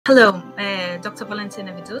Hello, Dr.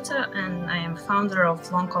 Valentina Viduta, and I am founder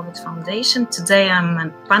of Long COVID Foundation. Today I'm a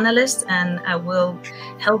panelist, and I will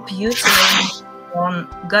help you to learn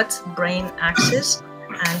on gut-brain axis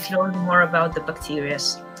and learn more about the bacteria.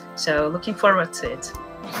 So looking forward to it.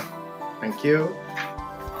 Thank you.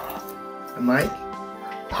 Mike?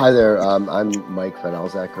 Hi there, I'm Mike Van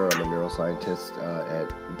Alzacker. I'm a neuroscientist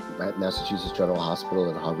at Massachusetts General Hospital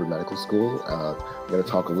and Harvard Medical School. I'm going to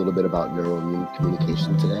talk a little bit about neuroimmune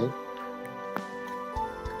communication today.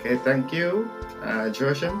 Okay, thank you.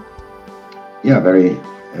 Joshua? Yeah, very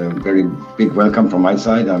big welcome from my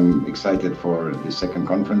side. I'm excited for the second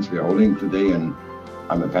conference we are holding today, and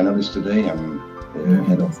I'm a panelist today. I'm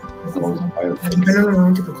head of biophysics.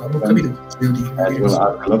 And we'll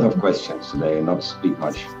ask a lot of questions today and not speak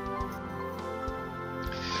much.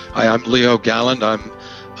 Hi, I'm Leo Galland. I'm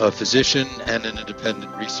a physician and an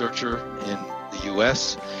independent researcher in the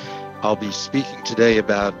US. I'll be speaking today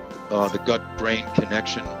about the gut-brain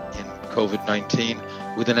connection in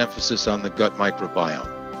COVID-19 with an emphasis on the gut microbiome.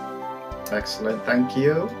 Excellent, thank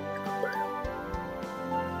you.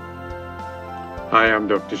 Hi, I'm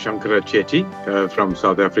Dr. Shankara Chetty from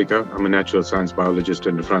South Africa. I'm a natural science biologist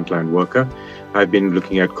and a frontline worker. I've been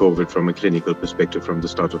looking at COVID from a clinical perspective from the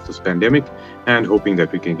start of this pandemic and hoping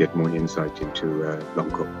that we can get more insight into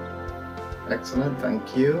long COVID. Excellent,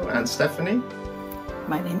 thank you. And Stephanie?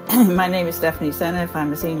 My name is Stephanie Seneff.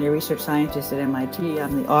 I'm a senior research scientist at MIT.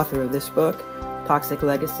 I'm the author of this book, Toxic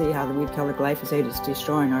Legacy, How the Weed Killer Glyphosate is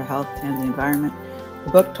Destroying Our Health and the Environment.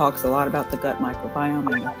 The book talks a lot about the gut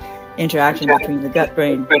microbiome and the interaction between the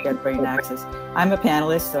gut-brain axis. I'm a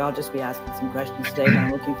panelist, so I'll just be asking some questions today, but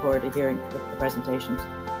I'm looking forward to hearing the presentations.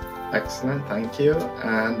 Excellent, thank you.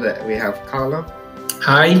 And we have Carlo.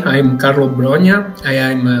 Hi, I'm Carlo Brogna. I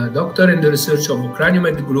am a doctor in the research of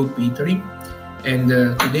Craniomed Group, Italy. And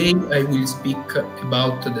today I will speak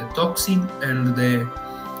about the toxin and the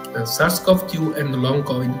SARS-CoV-2 and the long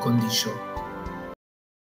COVID condition.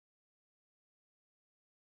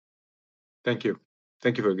 Thank you.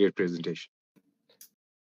 Thank you for a great presentation.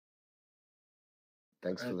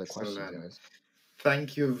 Thanks for the question, guys.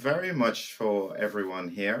 Thank you very much for everyone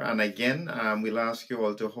here. And again, we'll ask you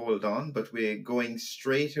all to hold on, but we're going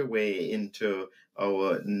straight away into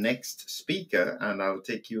our next speaker, and I'll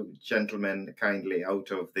take you gentlemen kindly out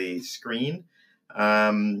of the screen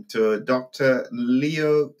to Dr.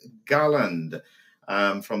 Leo Galland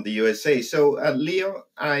from the USA. So Leo,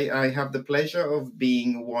 I have the pleasure of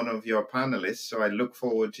being one of your panelists, so I look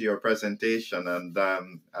forward to your presentation, and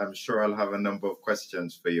I'm sure I'll have a number of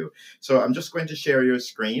questions for you. So I'm just going to share your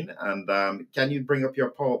screen, and can you bring up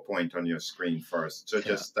your PowerPoint on your screen first? So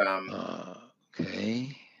just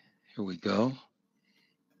okay, here we go.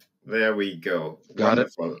 There we go. Got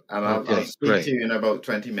Wonderful. it. And okay, I'll speak great. to you in about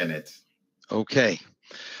 20 minutes. Okay.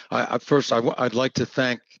 First, I'd like to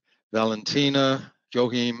thank Valentina,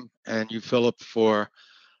 Joachim, and you, Philip, for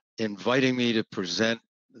inviting me to present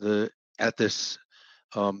at this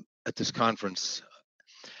conference.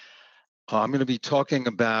 I'm going to be talking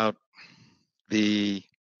about the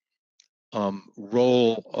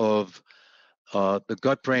role of the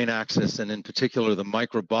gut-brain axis, and in particular the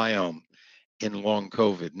microbiome in long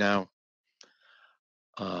COVID. Now,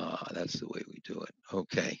 that's the way we do it.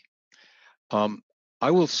 Okay.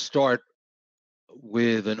 I will start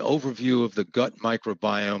with an overview of the gut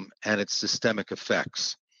microbiome and its systemic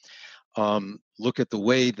effects. Look at the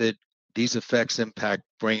way that these effects impact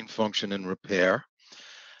brain function and repair,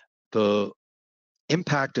 the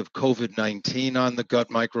impact of COVID-19 on the gut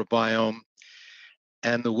microbiome,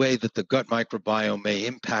 and the way that the gut microbiome may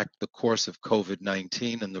impact the course of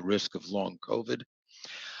COVID-19 and the risk of long COVID.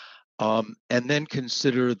 And then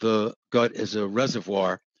consider the gut as a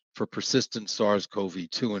reservoir for persistent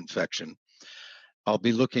SARS-CoV-2 infection. I'll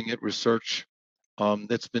be looking at research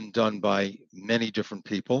that's been done by many different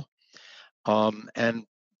people and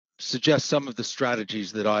suggest some of the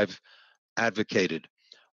strategies that I've advocated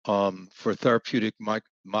for therapeutic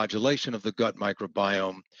modulation of the gut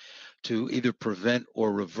microbiome to either prevent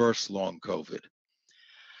or reverse long COVID.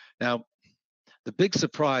 Now, the big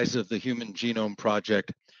surprise of the Human Genome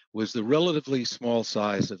Project was the relatively small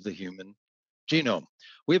size of the human genome.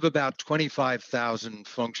 We have about 25,000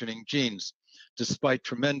 functioning genes, despite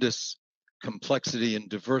tremendous complexity and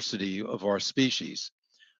diversity of our species.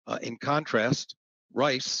 In contrast,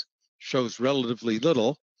 rice shows relatively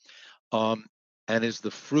little and is the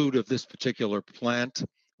fruit of this particular plant,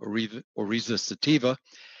 Oryza sativa,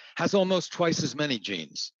 has almost twice as many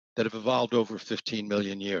genes that have evolved over 15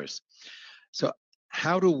 million years. So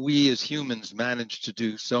how do we as humans manage to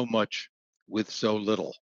do so much with so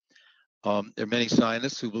little? There are many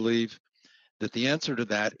scientists who believe that the answer to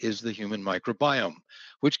that is the human microbiome,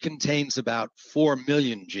 which contains about 4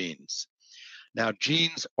 million genes. Now,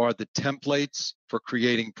 genes are the templates for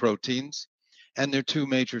creating proteins, and there are two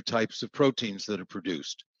major types of proteins that are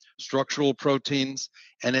produced: structural proteins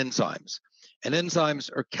and enzymes. And enzymes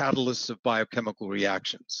are catalysts of biochemical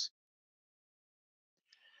reactions.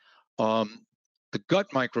 The gut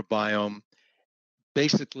microbiome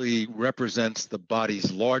basically represents the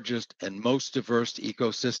body's largest and most diverse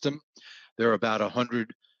ecosystem. There are about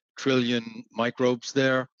 100 trillion microbes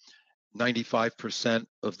there, 95%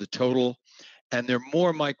 of the total, and there are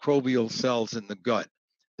more microbial cells in the gut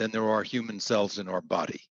than there are human cells in our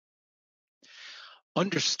body.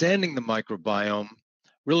 Understanding the microbiome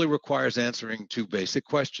really requires answering two basic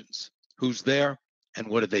questions: who's there and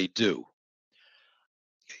what do they do?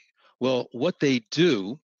 Well, what they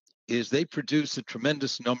do is they produce a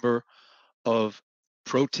tremendous number of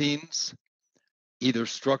proteins, either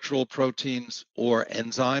structural proteins or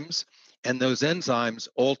enzymes, and those enzymes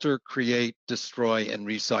alter, create, destroy, and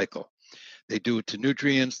recycle. They do it to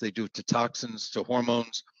nutrients, they do it to toxins, to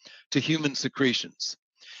hormones, to human secretions.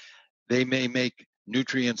 They may make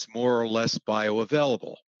nutrients more or less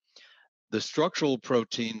bioavailable. The structural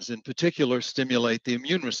proteins in particular stimulate the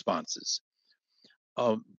immune responses.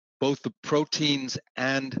 Both the proteins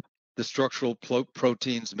and the structural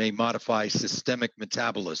proteins may modify systemic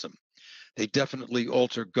metabolism. They definitely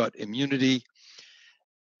alter gut immunity.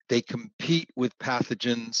 They compete with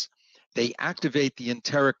pathogens. They activate the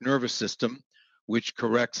enteric nervous system, which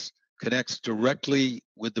connects directly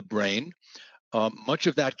with the brain. Much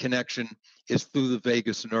of that connection is through the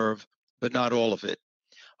vagus nerve, but not all of it.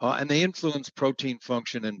 And they influence protein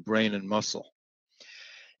function in brain and muscle.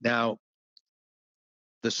 Now,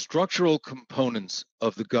 the structural components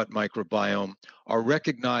of the gut microbiome are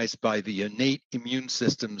recognized by the innate immune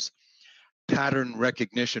system's pattern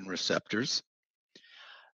recognition receptors.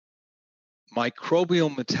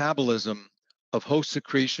 Microbial metabolism of host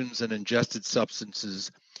secretions and ingested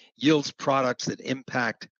substances yields products that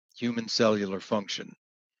impact human cellular function.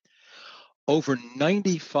 Over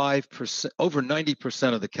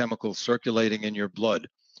 90% of the chemicals circulating in your blood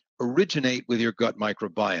originate with your gut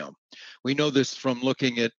microbiome. We know this from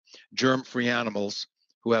looking at germ-free animals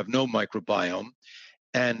who have no microbiome,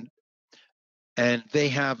 and they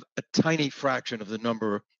have a tiny fraction of the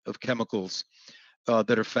number of chemicals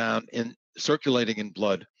that are found in circulating in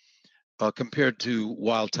blood compared to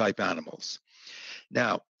wild-type animals.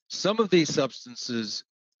 Now, some of these substances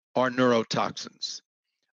are neurotoxins.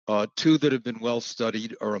 Two that have been well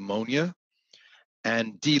studied are ammonia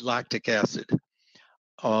and D-lactic acid.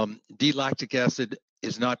 D-lactic acid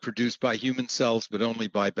is not produced by human cells, but only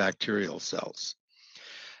by bacterial cells.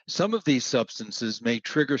 Some of these substances may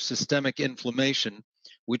trigger systemic inflammation,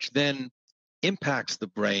 which then impacts the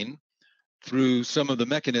brain through some of the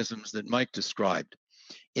mechanisms that Mike described.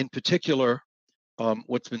 In particular,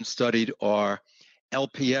 what's been studied are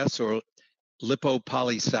LPS, or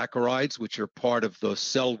lipopolysaccharides, which are part of the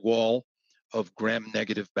cell wall of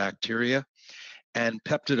gram-negative bacteria, and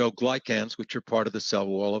peptidoglycans, which are part of the cell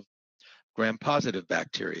wall of gram-positive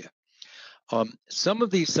bacteria. Some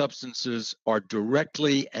of these substances are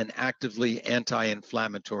directly and actively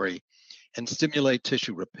anti-inflammatory and stimulate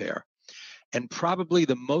tissue repair. And probably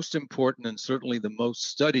the most important and certainly the most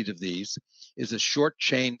studied of these is a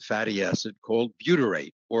short-chain fatty acid called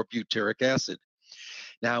butyrate, or butyric acid.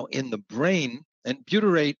 Now, in the brain, and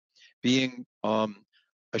butyrate being a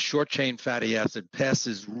short-chain fatty acid,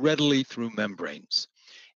 passes readily through membranes.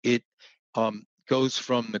 It goes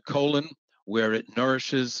from the colon, where it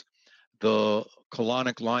nourishes the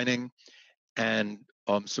colonic lining and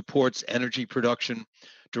supports energy production,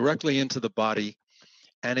 directly into the body,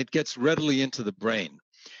 and it gets readily into the brain.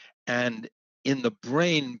 And in the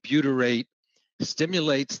brain, butyrate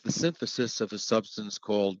stimulates the synthesis of a substance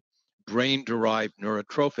called brain-derived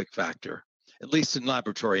neurotrophic factor, at least in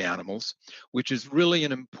laboratory animals, which is really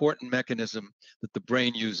an important mechanism that the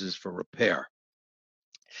brain uses for repair.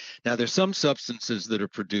 Now, there's some substances that are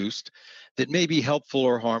produced that may be helpful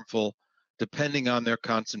or harmful depending on their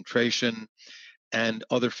concentration and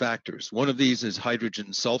other factors. One of these is hydrogen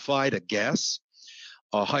sulfide, a gas.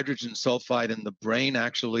 Hydrogen sulfide in the brain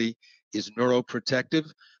actually is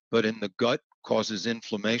neuroprotective, but in the gut causes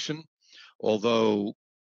inflammation, although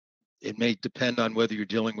it may depend on whether you're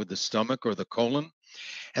dealing with the stomach or the colon.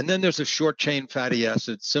 And then there's a short-chain fatty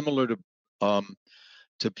acid similar to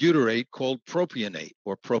butyrate called propionate,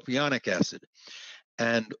 or propionic acid.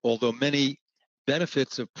 And although many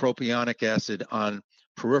benefits of propionic acid on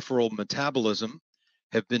peripheral metabolism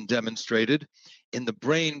have been demonstrated, in the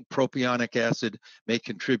brain, propionic acid may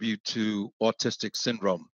contribute to autistic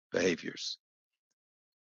syndrome behaviors.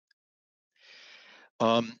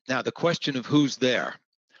 Now, the question of who's there.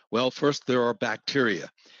 Well, first there are bacteria,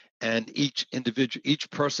 and each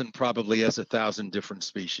person probably has 1,000 different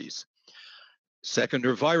species. Second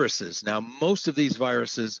are viruses. Now, most of these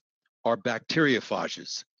viruses are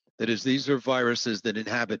bacteriophages. That is, these are viruses that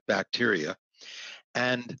inhabit bacteria,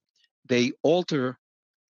 and they alter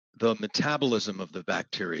the metabolism of the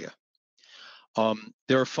bacteria.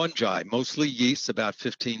 There are fungi, mostly yeasts, about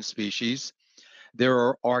 15 species. There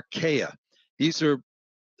are archaea. These are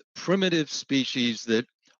primitive species that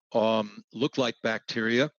look like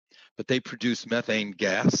bacteria, but they produce methane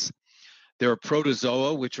gas. There are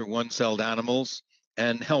protozoa, which are one-celled animals,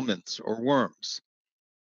 and helminths, or worms.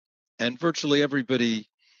 And virtually everybody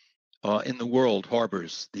in the world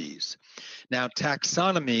harbors these. Now,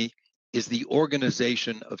 taxonomy is the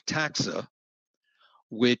organization of taxa,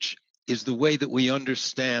 which is the way that we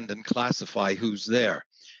understand and classify who's there.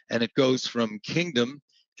 And it goes from kingdom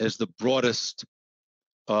as the broadest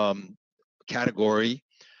category,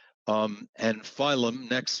 and phylum,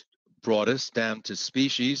 next broadest, down to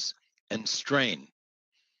species and strain.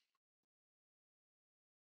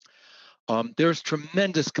 There's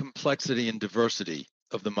tremendous complexity and diversity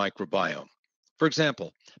of the microbiome. For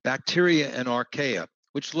example, bacteria and archaea,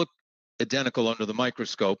 which look identical under the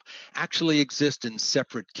microscope, actually exist in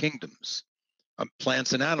separate kingdoms.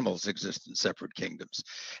 Plants and animals exist in separate kingdoms.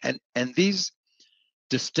 And these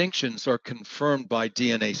distinctions are confirmed by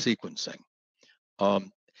DNA sequencing.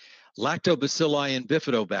 Lactobacilli and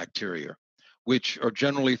bifidobacteria, which are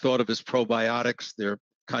generally thought of as probiotics, they're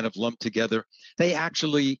kind of lumped together, they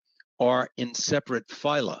actually are in separate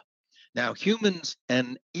phyla. Now, humans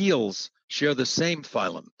and eels share the same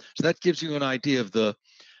phylum. So that gives you an idea of the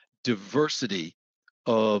diversity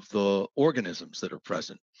of the organisms that are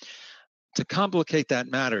present. To complicate that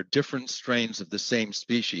matter, different strains of the same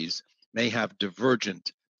species may have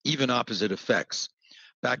divergent, even opposite effects.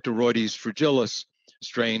 Bacteroides fragilis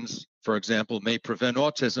strains, for example, may prevent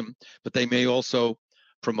autism, but they may also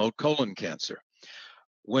promote colon cancer.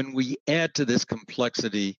 When we add to this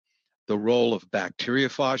complexity the role of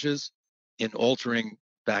bacteriophages in altering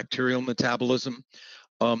bacterial metabolism,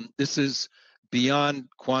 this is beyond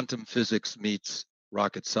quantum physics meets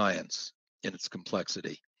rocket science in its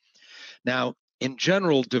complexity. Now, in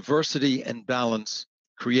general, diversity and balance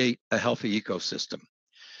create a healthy ecosystem.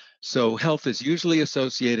 So health is usually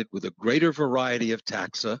associated with a greater variety of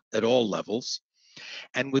taxa at all levels,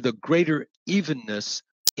 and with a greater evenness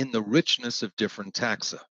in the richness of different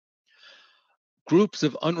taxa. Groups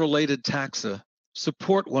of unrelated taxa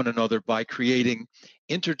support one another by creating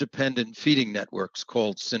interdependent feeding networks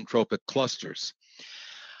called syntropic clusters.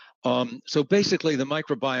 So basically, the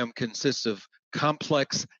microbiome consists of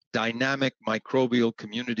complex, dynamic microbial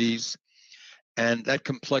communities, and that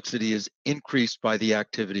complexity is increased by the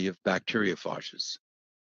activity of bacteriophages.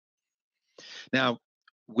 Now,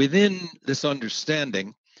 within this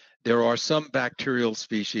understanding, there are some bacterial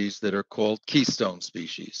species that are called keystone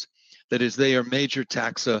species. That is, they are major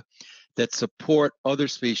taxa that support other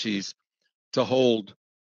species to hold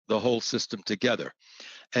the whole system together.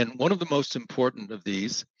 And one of the most important of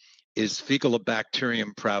these is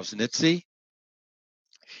Faecalibacterium prausnitzii.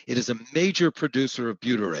 It is a major producer of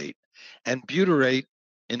butyrate. And butyrate,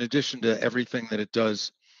 in addition to everything that it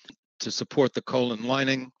does to support the colon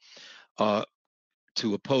lining,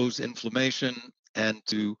 to oppose inflammation, and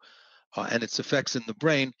its effects in the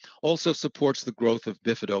brain, also supports the growth of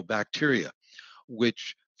bifidobacteria,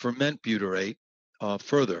 which ferment butyrate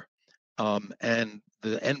further, and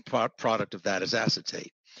the end product of that is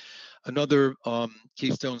acetate. Another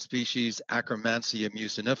keystone species, Akkermansia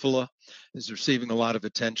mucinifera, is receiving a lot of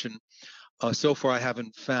attention. So far, I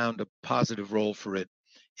haven't found a positive role for it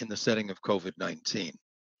in the setting of COVID-19.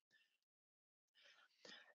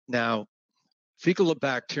 Now,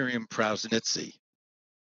 Faecalibacterium prausnitzii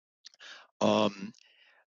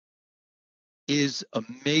is a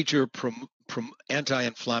major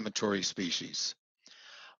anti-inflammatory species.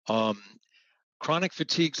 Chronic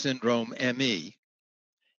fatigue syndrome, ME,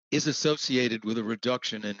 is associated with a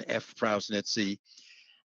reduction in F. prausnitzii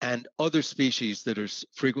and other species that are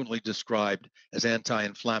frequently described as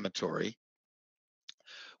anti-inflammatory,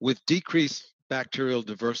 with decreased bacterial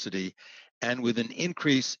diversity and with an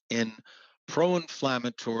increase in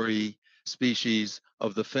pro-inflammatory species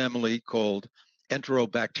of the family called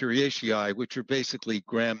Enterobacteriaceae, which are basically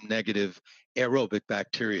gram-negative aerobic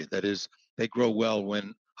bacteria. That is, they grow well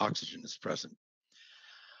when oxygen is present.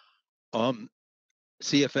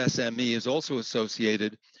 CFS-ME is also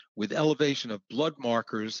associated with elevation of blood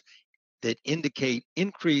markers that indicate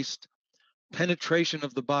increased penetration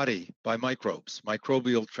of the body by microbes,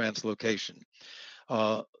 microbial translocation,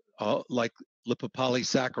 like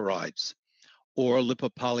lipopolysaccharides or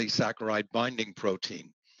lipopolysaccharide binding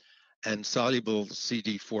protein and soluble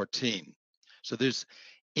CD14. So there's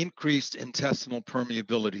increased intestinal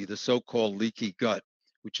permeability, the so-called leaky gut,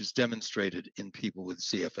 which is demonstrated in people with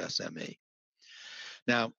CFS-ME.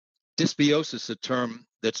 Now, dysbiosis, a term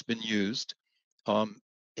that's been used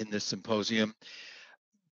in this symposium,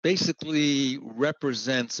 basically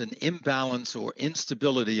represents an imbalance or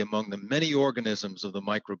instability among the many organisms of the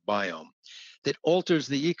microbiome that alters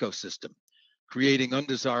the ecosystem, creating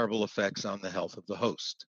undesirable effects on the health of the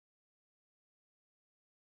host.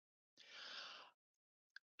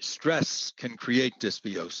 Stress can create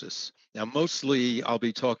dysbiosis. Now, mostly I'll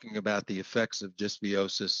be talking about the effects of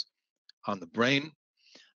dysbiosis on the brain,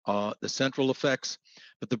 the central effects,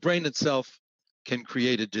 but the brain itself can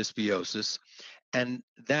create a dysbiosis, and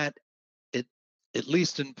that, at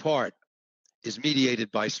least in part, is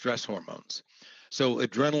mediated by stress hormones. So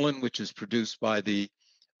adrenaline, which is produced by the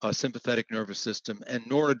sympathetic nervous system, and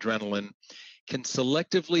noradrenaline can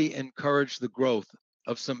selectively encourage the growth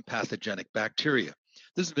of some pathogenic bacteria.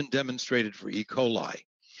 This has been demonstrated for E. coli.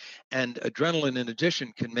 And adrenaline, in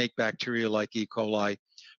addition, can make bacteria like E. coli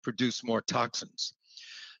produce more toxins.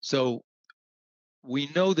 So we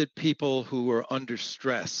know that people who are under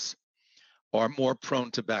stress are more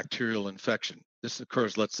prone to bacterial infection. This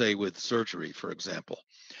occurs, let's say, with surgery, for example.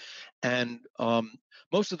 And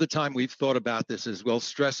most of the time we've thought about this as, well,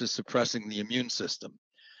 stress is suppressing the immune system.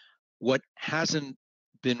 What hasn't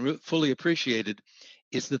been fully appreciated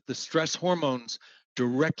is that the stress hormones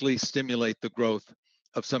directly stimulate the growth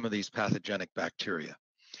of some of these pathogenic bacteria.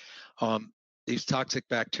 These toxic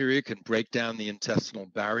bacteria can break down the intestinal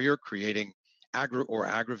barrier, creating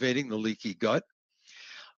aggravating the leaky gut.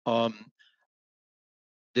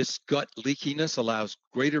 This gut leakiness allows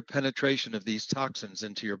greater penetration of these toxins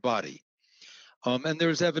into your body. And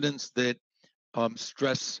there's evidence that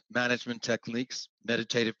stress management techniques,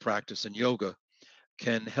 meditative practice, and yoga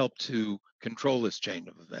can help to control this chain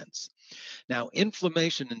of events. Now,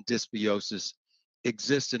 inflammation and dysbiosis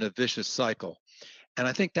exist in a vicious cycle. And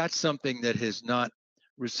I think that's something that has not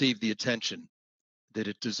received the attention that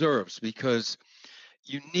it deserves, because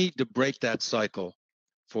you need to break that cycle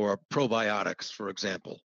for probiotics, for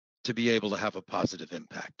example, to be able to have a positive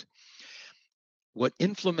impact. What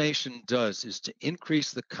inflammation does is to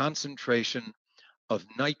increase the concentration of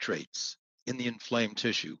nitrates in the inflamed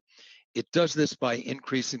tissue. It does this by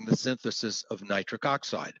increasing the synthesis of nitric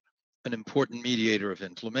oxide, an important mediator of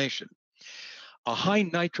inflammation. A high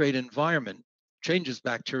nitrate environment changes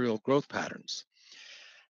bacterial growth patterns.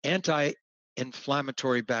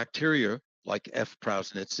 Anti-inflammatory bacteria, like F.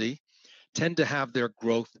 prausnitzii, tend to have their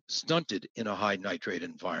growth stunted in a high nitrate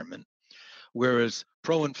environment, whereas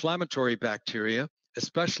pro-inflammatory bacteria,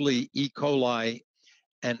 especially E. coli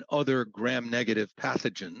and other gram-negative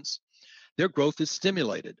pathogens, their growth is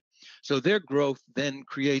stimulated. So their growth then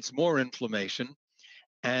creates more inflammation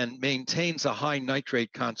and maintains a high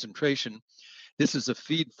nitrate concentration. This is a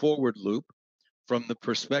feed-forward loop. From the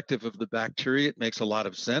perspective of the bacteria, it makes a lot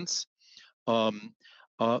of sense.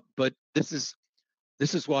 But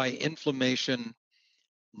this is why inflammation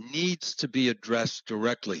needs to be addressed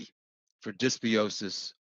directly for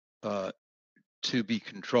dysbiosis to be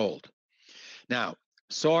controlled. Now,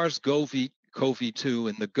 SARS-CoV-2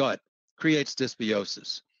 in the gut creates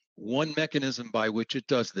dysbiosis. One mechanism by which it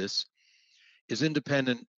does this is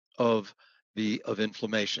independent of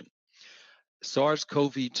inflammation.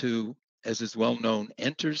 SARS-CoV-2, as is well known,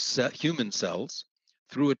 enters human cells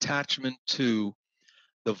through attachment to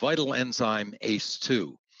the vital enzyme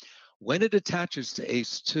ACE2. When it attaches to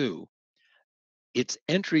ACE2, its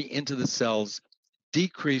entry into the cells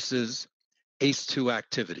decreases ACE2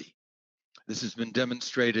 activity. This has been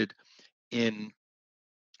demonstrated in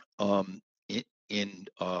blood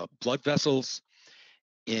vessels,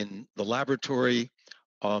 in the laboratory.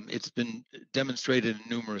 It's been demonstrated in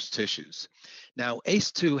numerous tissues. Now,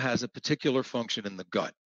 ACE2 has a particular function in the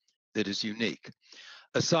gut that is unique.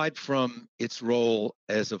 Aside from its role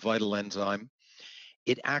as a vital enzyme,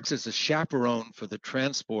 it acts as a chaperone for the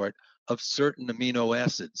transport of certain amino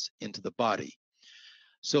acids into the body.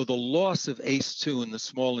 So the loss of ACE2 in the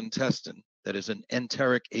small intestine, that is an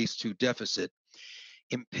enteric ACE2 deficit,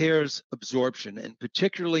 impairs absorption, and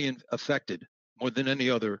particularly affected more than any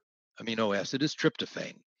other amino acid is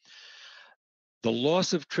tryptophan. The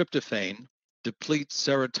loss of tryptophan depletes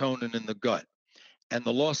serotonin in the gut, and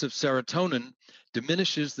the loss of serotonin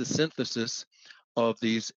diminishes the synthesis of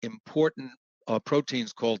these important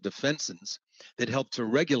proteins called defensins that help to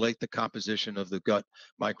regulate the composition of the gut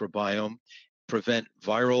microbiome, prevent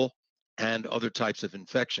viral and other types of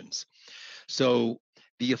infections. So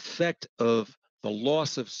the effect of the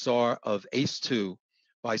loss of ACE2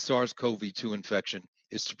 by SARS-CoV-2 infection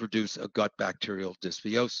is to produce a gut bacterial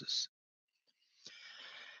dysbiosis.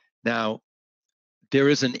 Now, there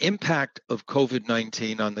is an impact of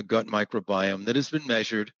COVID-19 on the gut microbiome that has been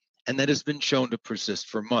measured and that has been shown to persist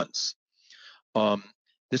for months.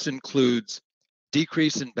 This includes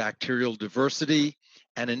decrease in bacterial diversity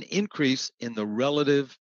and an increase in the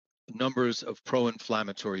relative numbers of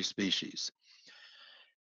pro-inflammatory species.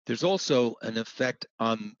 There's also an effect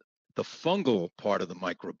on the fungal part of the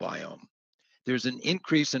microbiome. There's an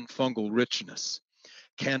increase in fungal richness.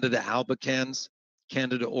 Candida albicans,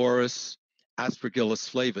 Candida auris, Aspergillus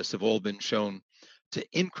flavus have all been shown to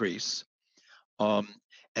increase.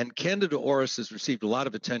 And Candida auris has received a lot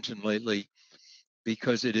of attention lately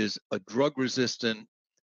because it is a drug-resistant,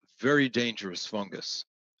 very dangerous fungus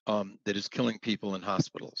that is killing people in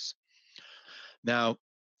hospitals. Now,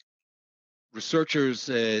 researchers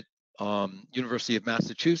at University of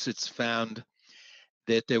Massachusetts found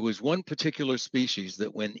that there was one particular species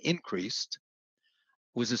that, when increased,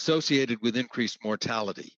 was associated with increased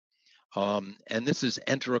mortality. And this is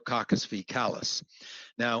Enterococcus faecalis.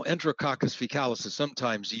 Now, Enterococcus faecalis is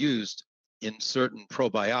sometimes used in certain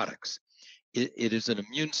probiotics. It is an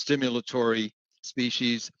immune stimulatory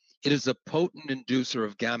species. It is a potent inducer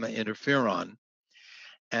of gamma interferon,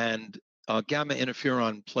 and gamma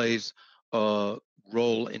interferon plays a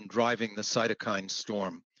role in driving the cytokine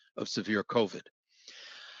storm of severe COVID.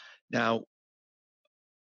 Now,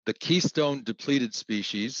 the keystone depleted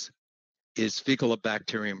species is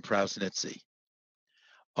Faecalibacterium prausnitzii.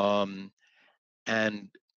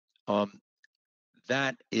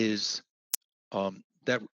 That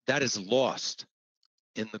is lost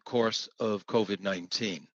in the course of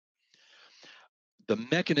COVID-19. The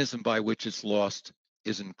mechanism by which it's lost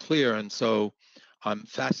isn't clear, and so I'm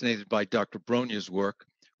fascinated by Dr. Bronia's work,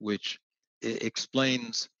 which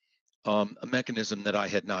explains a mechanism that I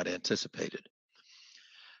had not anticipated.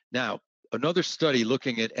 Now, another study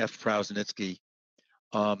looking at F. prausnitzii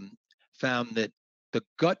found that the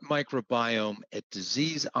gut microbiome at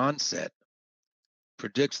disease onset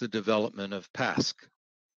predicts the development of PASC.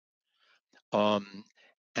 And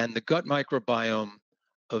the gut microbiome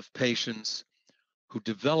of patients who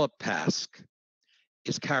develop PASC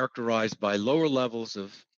is characterized by lower levels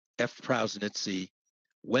of F. prausnitzii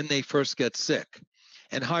when they first get sick,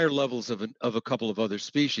 and higher levels of a couple of other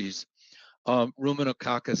species.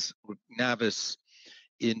 Ruminococcus navis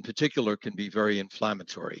in particular can be very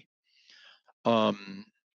inflammatory. The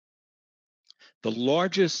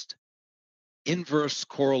largest inverse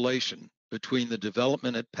correlation between the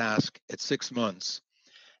development at PASC at 6 months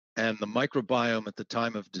and the microbiome at the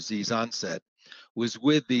time of disease onset was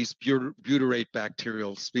with these butyrate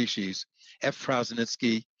bacterial species, F.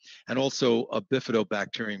 prausnitzii, and also a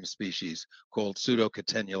bifidobacterium species called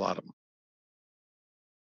Pseudocatenulatum.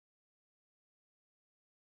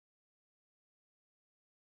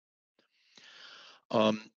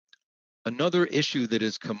 Another issue that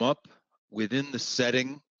has come up within the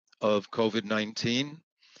setting of COVID-19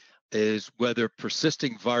 is whether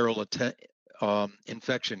persisting viral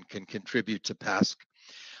infection can contribute to PASC.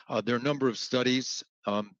 There are a number of studies.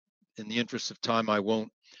 In the interest of time, I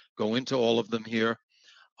won't go into all of them here,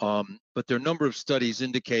 but there are a number of studies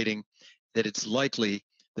indicating that it's likely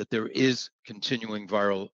that there is continuing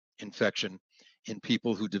viral infection in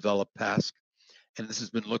people who develop PASC. And this has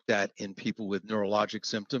been looked at in people with neurologic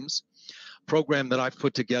symptoms. Program that I've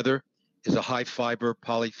put together is a high fiber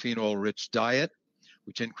polyphenol rich diet,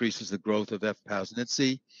 which increases the growth of F.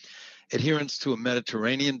 prausnitzii. Adherence to a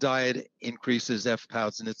Mediterranean diet increases F.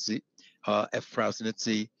 prausnitzii.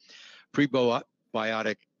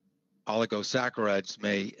 Prebiotic oligosaccharides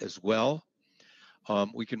may as well.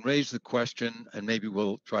 We can raise the question, and maybe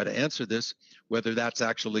we'll try to answer this, whether that's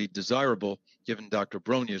actually desirable given Dr.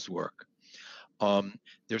 Bronia's work.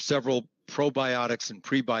 There are several probiotics and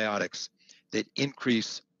prebiotics that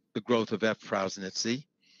increase the growth of F. prausnitzii.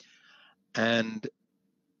 And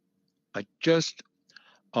I just,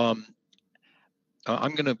 I'm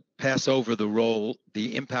going to pass over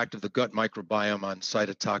the impact of the gut microbiome on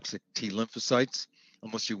cytotoxic T lymphocytes,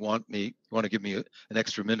 unless you want to give me an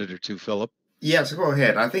extra minute or two, Philip. Yes, go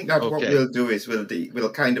ahead. I think that Okay. what we'll do is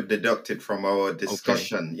we'll kind of deduct it from our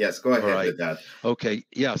discussion. Okay. Yes, go ahead with that. Okay,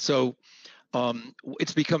 yeah, so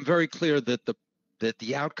it's become very clear that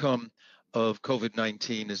the outcome of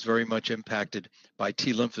COVID-19 is very much impacted by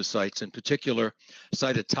T lymphocytes, in particular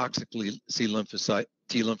cytotoxic T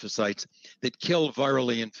lymphocytes that kill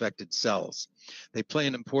virally infected cells. They play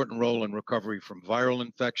an important role in recovery from viral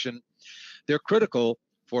infection. They're critical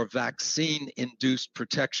for vaccine-induced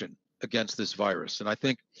protection against this virus. And I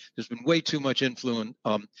think there's been way too much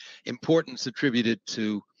importance attributed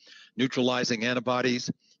to neutralizing antibodies.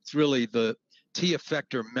 It's really the T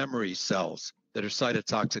effector memory cells that are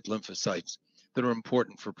cytotoxic lymphocytes that are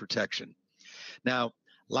important for protection. Now,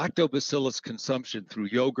 lactobacillus consumption through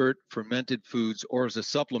yogurt, fermented foods, or as a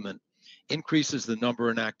supplement increases the number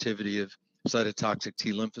and activity of cytotoxic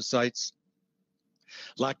T lymphocytes.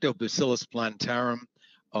 Lactobacillus plantarum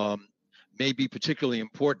may be particularly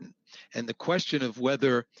important. And the question of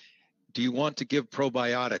whether do you want to give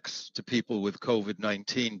probiotics to people with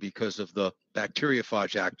COVID-19 because of the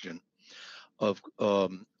bacteriophage action of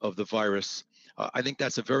the virus, I think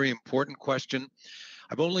that's a very important question.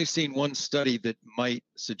 I've only seen one study that might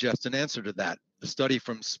suggest an answer to that, a study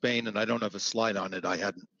from Spain, and I don't have a slide on it, I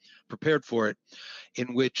hadn't prepared for it,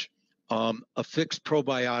 in which a fixed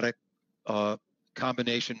probiotic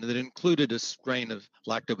combination that included a strain of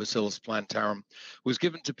Lactobacillus plantarum was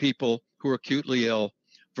given to people who were acutely ill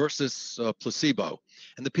versus placebo.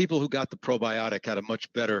 And the people who got the probiotic had a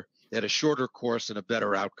much better, they had a shorter course and a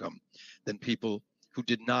better outcome than people who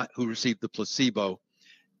who received the placebo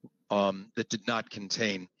that did not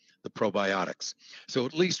contain the probiotics. So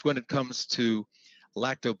at least when it comes to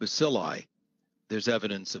lactobacilli, there's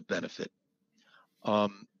evidence of benefit. There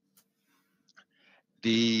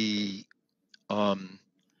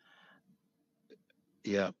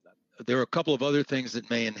are a couple of other things that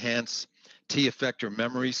may enhance T effector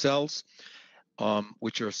memory cells,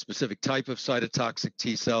 which are a specific type of cytotoxic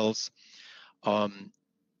T cells.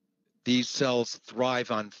 These cells thrive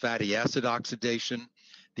on fatty acid oxidation,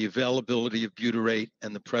 the availability of butyrate,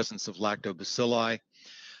 and the presence of lactobacilli.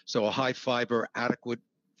 So a high fiber, adequate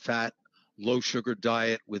fat, low sugar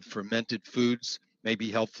diet with fermented foods may be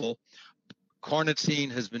helpful. Carnitine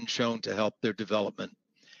has been shown to help their development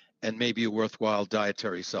and may be a worthwhile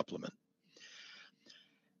dietary supplement.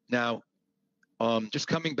 Now, just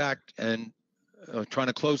coming back and trying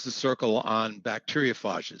to close the circle on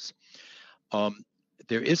bacteriophages.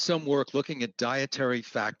 There is some work looking at dietary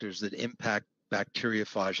factors that impact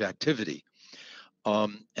bacteriophage activity.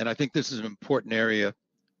 And I think this is an important area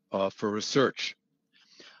for research.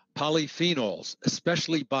 Polyphenols,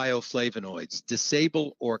 especially bioflavonoids,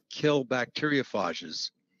 disable or kill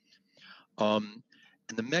bacteriophages. And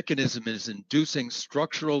the mechanism is inducing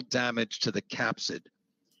structural damage to the capsid,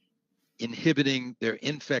 inhibiting their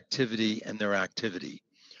infectivity and their activity.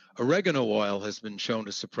 Oregano oil has been shown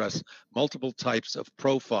to suppress multiple types of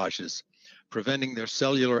prophages, preventing their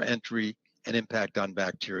cellular entry and impact on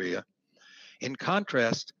bacteria. In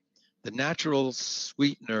contrast, the natural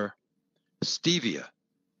sweetener stevia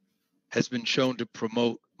has been shown to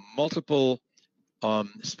promote multiple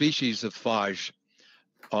species of phage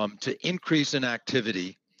to increase in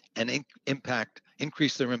activity and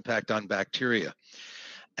increase their impact on bacteria.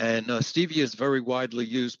 And stevia is very widely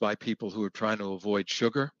used by people who are trying to avoid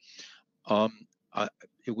sugar.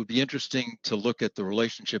 It would be interesting to look at the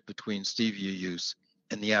relationship between stevia use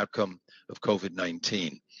and the outcome of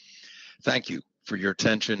COVID-19. Thank you for your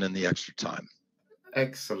attention and the extra time.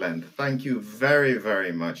 Excellent. Thank you very,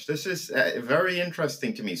 very much. This is very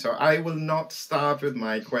interesting to me. So I will not start with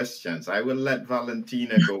my questions. I will let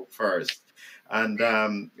Valentina go first. And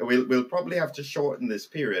we'll probably have to shorten this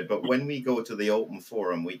period, but when we go to the open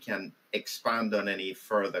forum, we can expand on any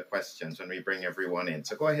further questions when we bring everyone in.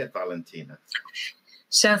 So go ahead, Valentina.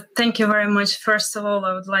 So thank you very much. First of all,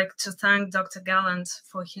 I would like to thank Dr. Galland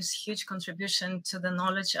for his huge contribution to the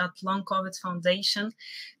knowledge at Long COVID Foundation,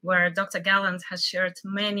 where Dr. Galland has shared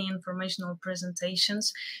many informational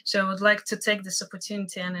presentations. So I would like to take this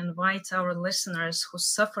opportunity and invite our listeners who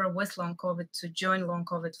suffer with Long COVID to join Long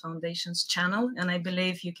COVID Foundation's channel. And I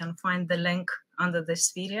believe you can find the link under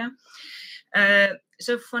this video.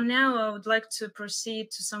 So for now, I would like to proceed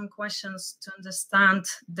to some questions to understand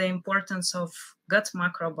the importance of gut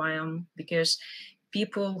microbiome, because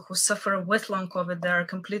people who suffer with long COVID, they are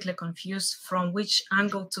completely confused from which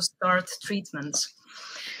angle to start treatments.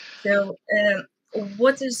 So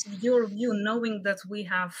what is your view, knowing that we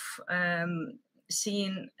have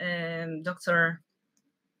seen Dr.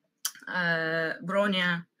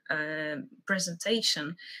 Bronia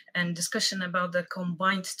presentation and discussion about the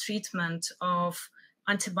combined treatment of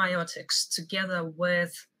antibiotics together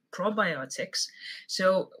with probiotics.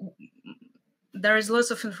 So there is lots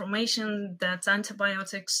of information that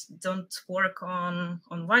antibiotics don't work on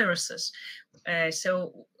viruses.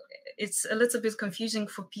 So it's a little bit confusing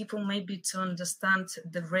for people maybe to understand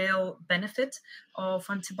the real benefit of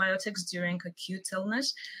antibiotics during acute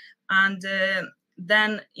illness. And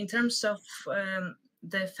then in terms of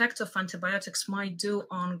the effect of antibiotics might do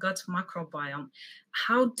on gut microbiome,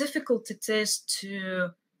 how difficult it is to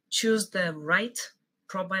choose the right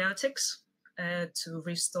probiotics to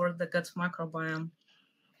restore the gut microbiome?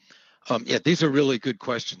 Yeah, these are really good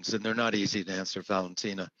questions, and they're not easy to answer,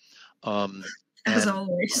 Valentina. As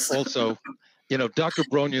always. Also, you know, Dr.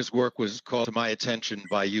 Brogna's work was called to my attention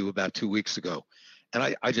by you about 2 weeks ago,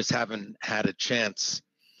 and I just haven't had a chance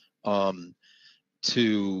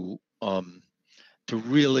to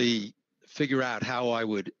really figure out how I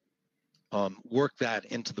would work that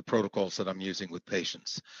into the protocols that I'm using with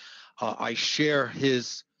patients. I share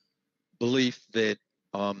his belief that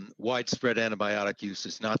widespread antibiotic use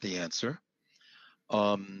is not the answer.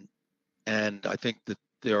 And I think that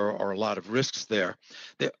there are a lot of risks there.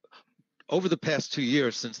 Over the past 2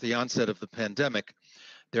 years since the onset of the pandemic,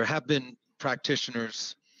 there have been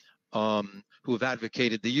practitioners who have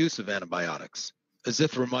advocated the use of antibiotics.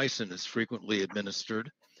 Azithromycin is frequently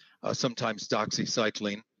administered, sometimes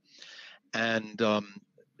doxycycline, and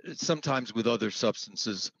sometimes with other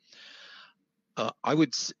substances.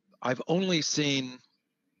 I've only seen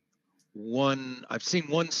one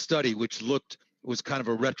study which was kind of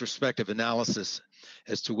a retrospective analysis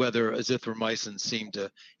as to whether azithromycin seemed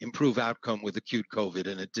to improve outcome with acute COVID,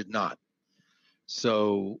 and it did not.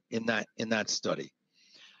 So in that study,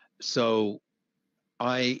 so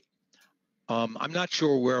I'm not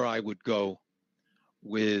sure where I would go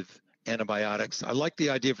with antibiotics. I like the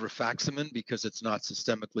idea of rifaximin because it's not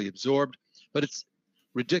systemically absorbed, but it's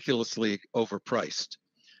ridiculously overpriced.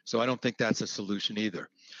 So I don't think that's a solution either.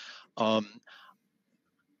 I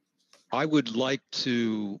would like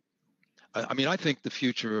to, I think the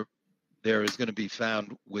future there is going to be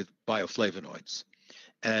found with bioflavonoids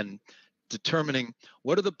and determining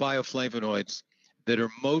what are the bioflavonoids that are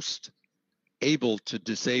most able to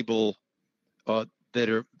disable the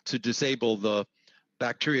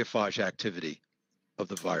bacteriophage activity of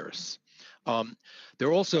the virus.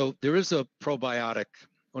 There is a probiotic.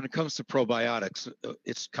 When it comes to probiotics,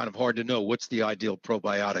 it's kind of hard to know what's the ideal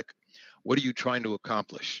probiotic. What are you trying to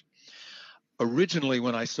accomplish? Originally,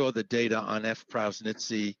 when I saw the data on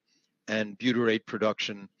F-Prausnitzi and butyrate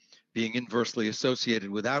production being inversely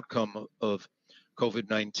associated with outcome of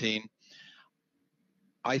COVID-19,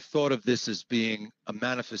 I thought of this as being a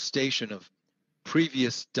manifestation of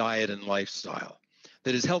previous diet and lifestyle.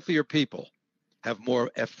 That is, healthier people have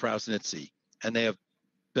more F-Prausnitzi and they have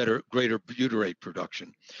greater butyrate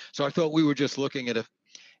production. So I thought we were just looking at an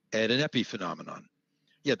epiphenomenon.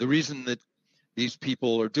 Yeah, the reason that these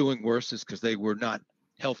people are doing worse is because they were not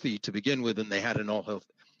healthy to begin with and they had an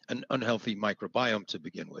unhealthy microbiome to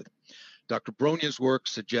begin with. Dr. Brogna's work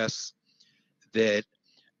suggests that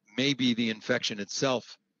maybe the infection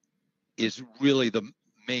itself is really the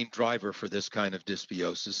main driver for this kind of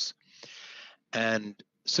dysbiosis. And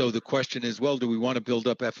so the question is, well, do we want to build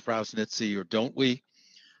up F-Prausnitzi or don't we?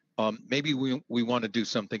 Maybe we want to do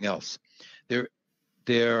something else.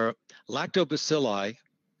 Their lactobacilli,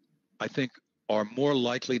 I think, are more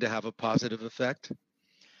likely to have a positive effect,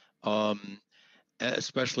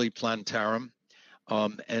 especially plantarum.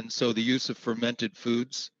 And so the use of fermented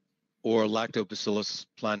foods or lactobacillus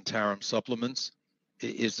plantarum supplements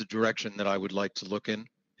is the direction that I would like to look in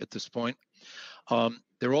at this point.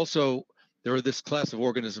 There are this class of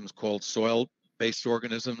organisms called soil-based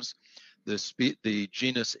organisms. The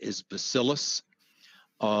genus is Bacillus,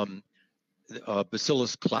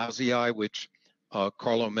 Bacillus clausii, which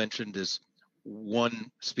Carlo mentioned is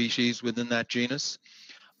one species within that genus.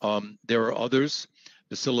 There are others.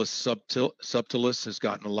 Bacillus subtilis has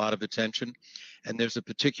gotten a lot of attention, and there's a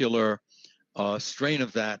particular strain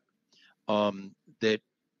of that that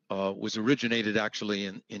was originated actually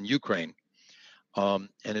in Ukraine and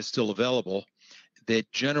is still available,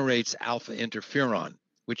 that generates alpha interferon,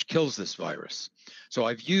 which kills this virus. So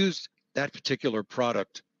I've used that particular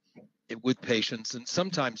product with patients and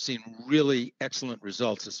sometimes seen really excellent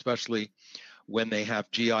results, especially when they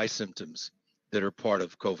have GI symptoms that are part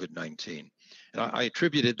of COVID-19. And I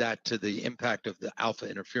attributed that to the impact of the alpha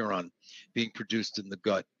interferon being produced in the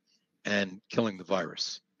gut and killing the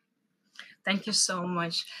virus. Thank you so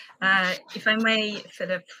much. If I may,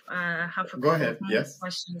 Philip, have a couple of more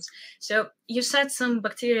questions. So you said some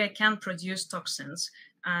bacteria can produce toxins,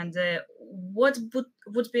 and what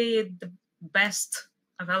would be the best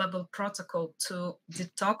available protocol to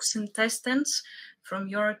detox intestines from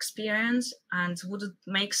your experience? And would it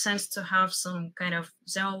make sense to have some kind of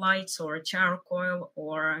zeolites or charcoal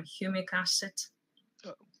or humic acid?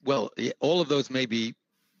 Well, all of those may be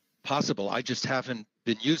possible. I just haven't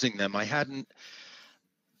been using them. I hadn't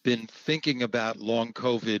been thinking about long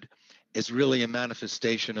COVID as really a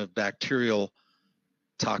manifestation of bacterial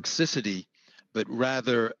toxicity, but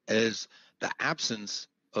rather as the absence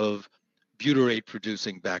of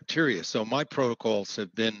butyrate-producing bacteria. So my protocols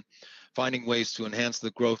have been finding ways to enhance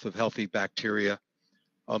the growth of healthy bacteria,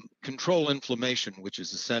 control inflammation, which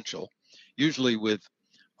is essential, usually with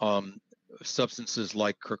substances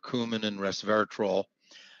like curcumin and resveratrol,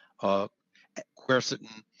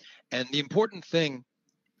 quercetin. And the important thing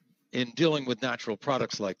in dealing with natural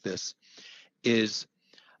products like this is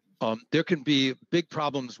there can be big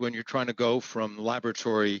problems when you're trying to go from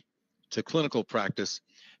laboratory to clinical practice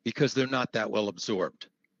because they're not that well absorbed.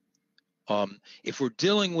 If we're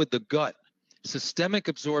dealing with the gut, systemic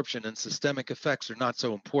absorption and systemic effects are not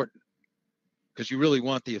so important because you really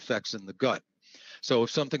want the effects in the gut. So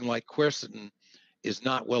if something like quercetin is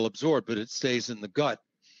not well absorbed, but it stays in the gut,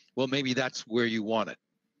 well, maybe that's where you want it.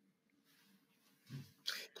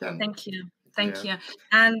 Thank you. Thank you.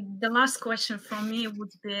 And the last question from me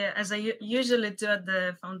would be, as I usually do at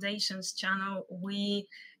the Foundation's channel, we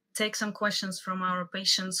take some questions from our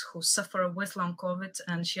patients who suffer with long COVID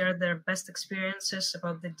and share their best experiences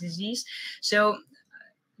about the disease. So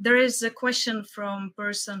there is a question from a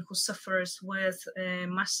person who suffers with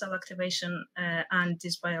mast cell activation and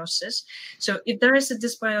dysbiosis. So if there is a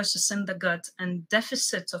dysbiosis in the gut and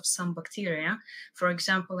deficit of some bacteria, for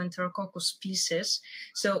example, Enterococcus species,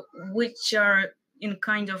 so which are in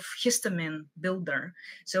kind of histamine builder.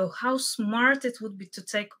 So how smart it would be to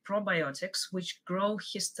take probiotics which grow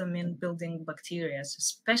histamine building bacteria,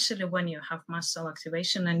 especially when you have mast cell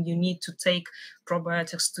activation and you need to take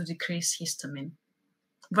probiotics to decrease histamine.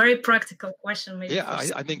 Very practical question. Maybe yeah,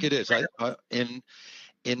 I think it is. In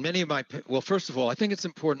many of my, well, first of all, I think it's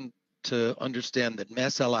important to understand that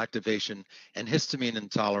mast cell activation and histamine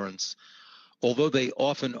intolerance, although they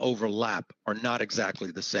often overlap, are not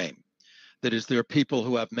exactly the same. That is, there are people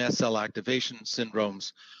who have mast cell activation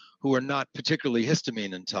syndromes who are not particularly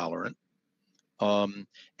histamine intolerant. And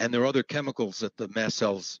there are other chemicals that the mast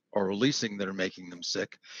cells are releasing that are making them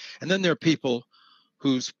sick. And then there are people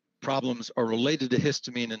whose problems are related to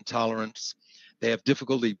histamine intolerance. They have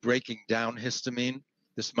difficulty breaking down histamine.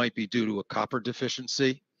 This might be due to a copper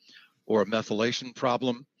deficiency or a methylation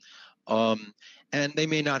problem. And they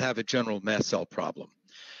may not have a general mast cell problem.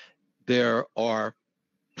 There are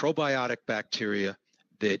probiotic bacteria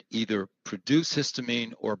that either produce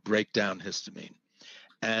histamine or break down histamine.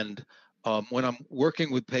 And when I'm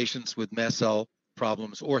working with patients with mast cell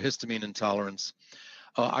problems or histamine intolerance,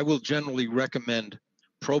 I will generally recommend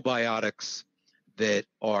probiotics that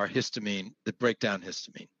are histamine, that break down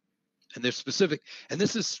histamine. And they're specific, and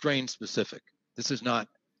this is strain specific. This is not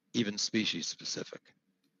even species specific.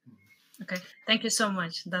 Okay, thank you so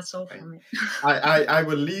much. That's all for me. I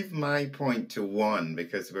will leave my point to one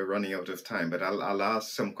because we're running out of time, but I'll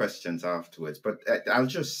ask some questions afterwards. But I'll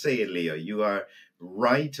just say, Leo, you are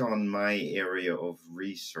right on my area of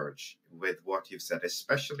research with what you've said,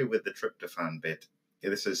 especially with the tryptophan bit.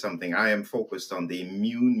 This is something I am focused on, the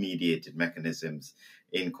immune-mediated mechanisms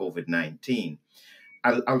in COVID-19.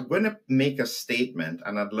 I'm going to make a statement,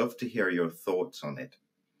 and I'd love to hear your thoughts on it.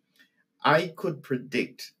 I could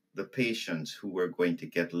predict the patients who were going to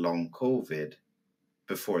get long COVID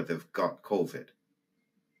before they've got COVID.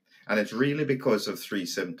 And it's really because of three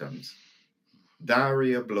symptoms: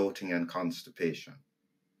 diarrhea, bloating, and constipation.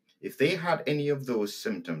 If they had any of those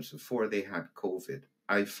symptoms before they had COVID,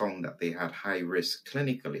 I found that they had high risk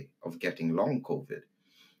clinically of getting long COVID.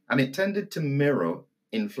 And it tended to mirror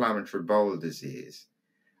inflammatory bowel disease,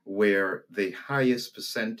 where the highest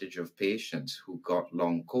percentage of patients who got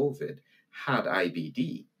long COVID had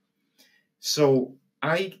IBD. So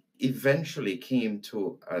I eventually came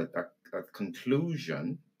to a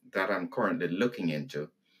conclusion that I'm currently looking into,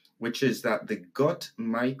 which is that the gut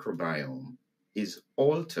microbiome is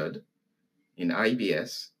altered in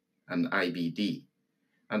IBS and IBD.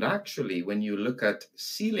 And actually, when you look at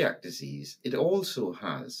celiac disease, it also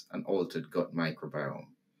has an altered gut microbiome.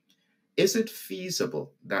 Is it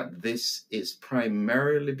feasible that this is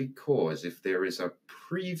primarily because if there is a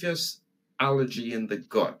previous allergy in the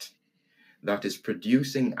gut that is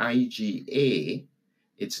producing IgA,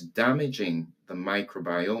 it's damaging the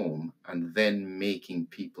microbiome and then making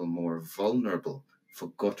people more vulnerable for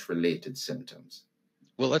gut-related symptoms?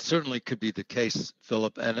 Well, that certainly could be the case,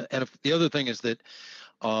 Philip. And if the other thing is that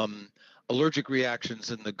allergic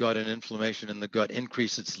reactions in the gut and inflammation in the gut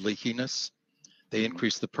increase its leakiness. They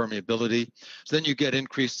increase the permeability. So then you get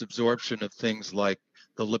increased absorption of things like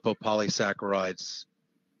the lipopolysaccharides.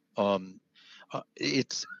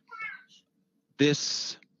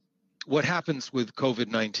 What happens with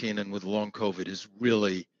COVID-19 and with long COVID is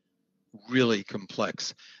really, really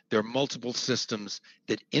complex. There are multiple systems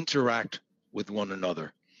that interact with one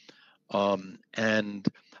another. And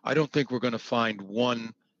I don't think we're going to find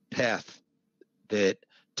one path that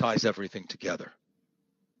ties everything together.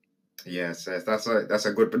 Yes, that's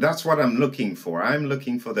a good, but that's what I'm looking for. I'm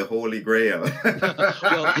looking for the Holy Grail.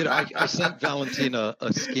 Well, you know, I sent Valentina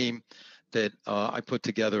a scheme that I put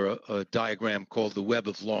together a diagram called the Web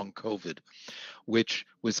of Long COVID, which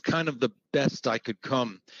was kind of the best I could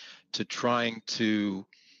come to trying to,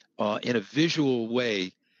 in a visual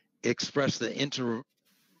way, express the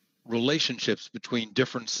interrelationships between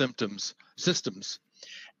different systems,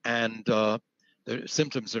 and the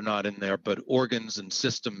symptoms are not in there, but organs and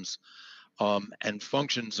systems and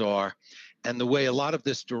functions are, and the way a lot of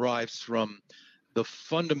this derives from the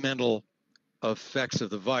fundamental effects of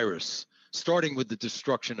the virus, starting with the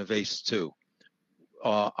destruction of ACE2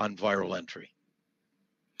 on viral entry.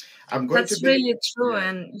 That's really true. Yeah.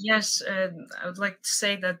 And yes, I would like to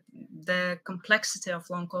say that the complexity of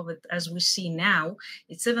long COVID, as we see now,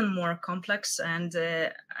 it's even more complex. And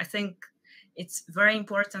I think it's very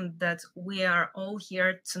important that we are all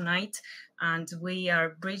here tonight and we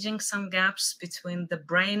are bridging some gaps between the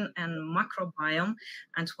brain and microbiome.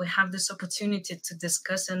 And we have this opportunity to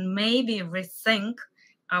discuss and maybe rethink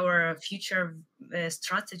our future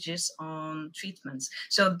strategies on treatments.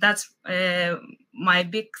 So that's my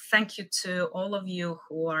big thank you to all of you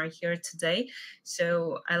who are here today.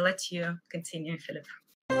 So I'll let you continue, Philip.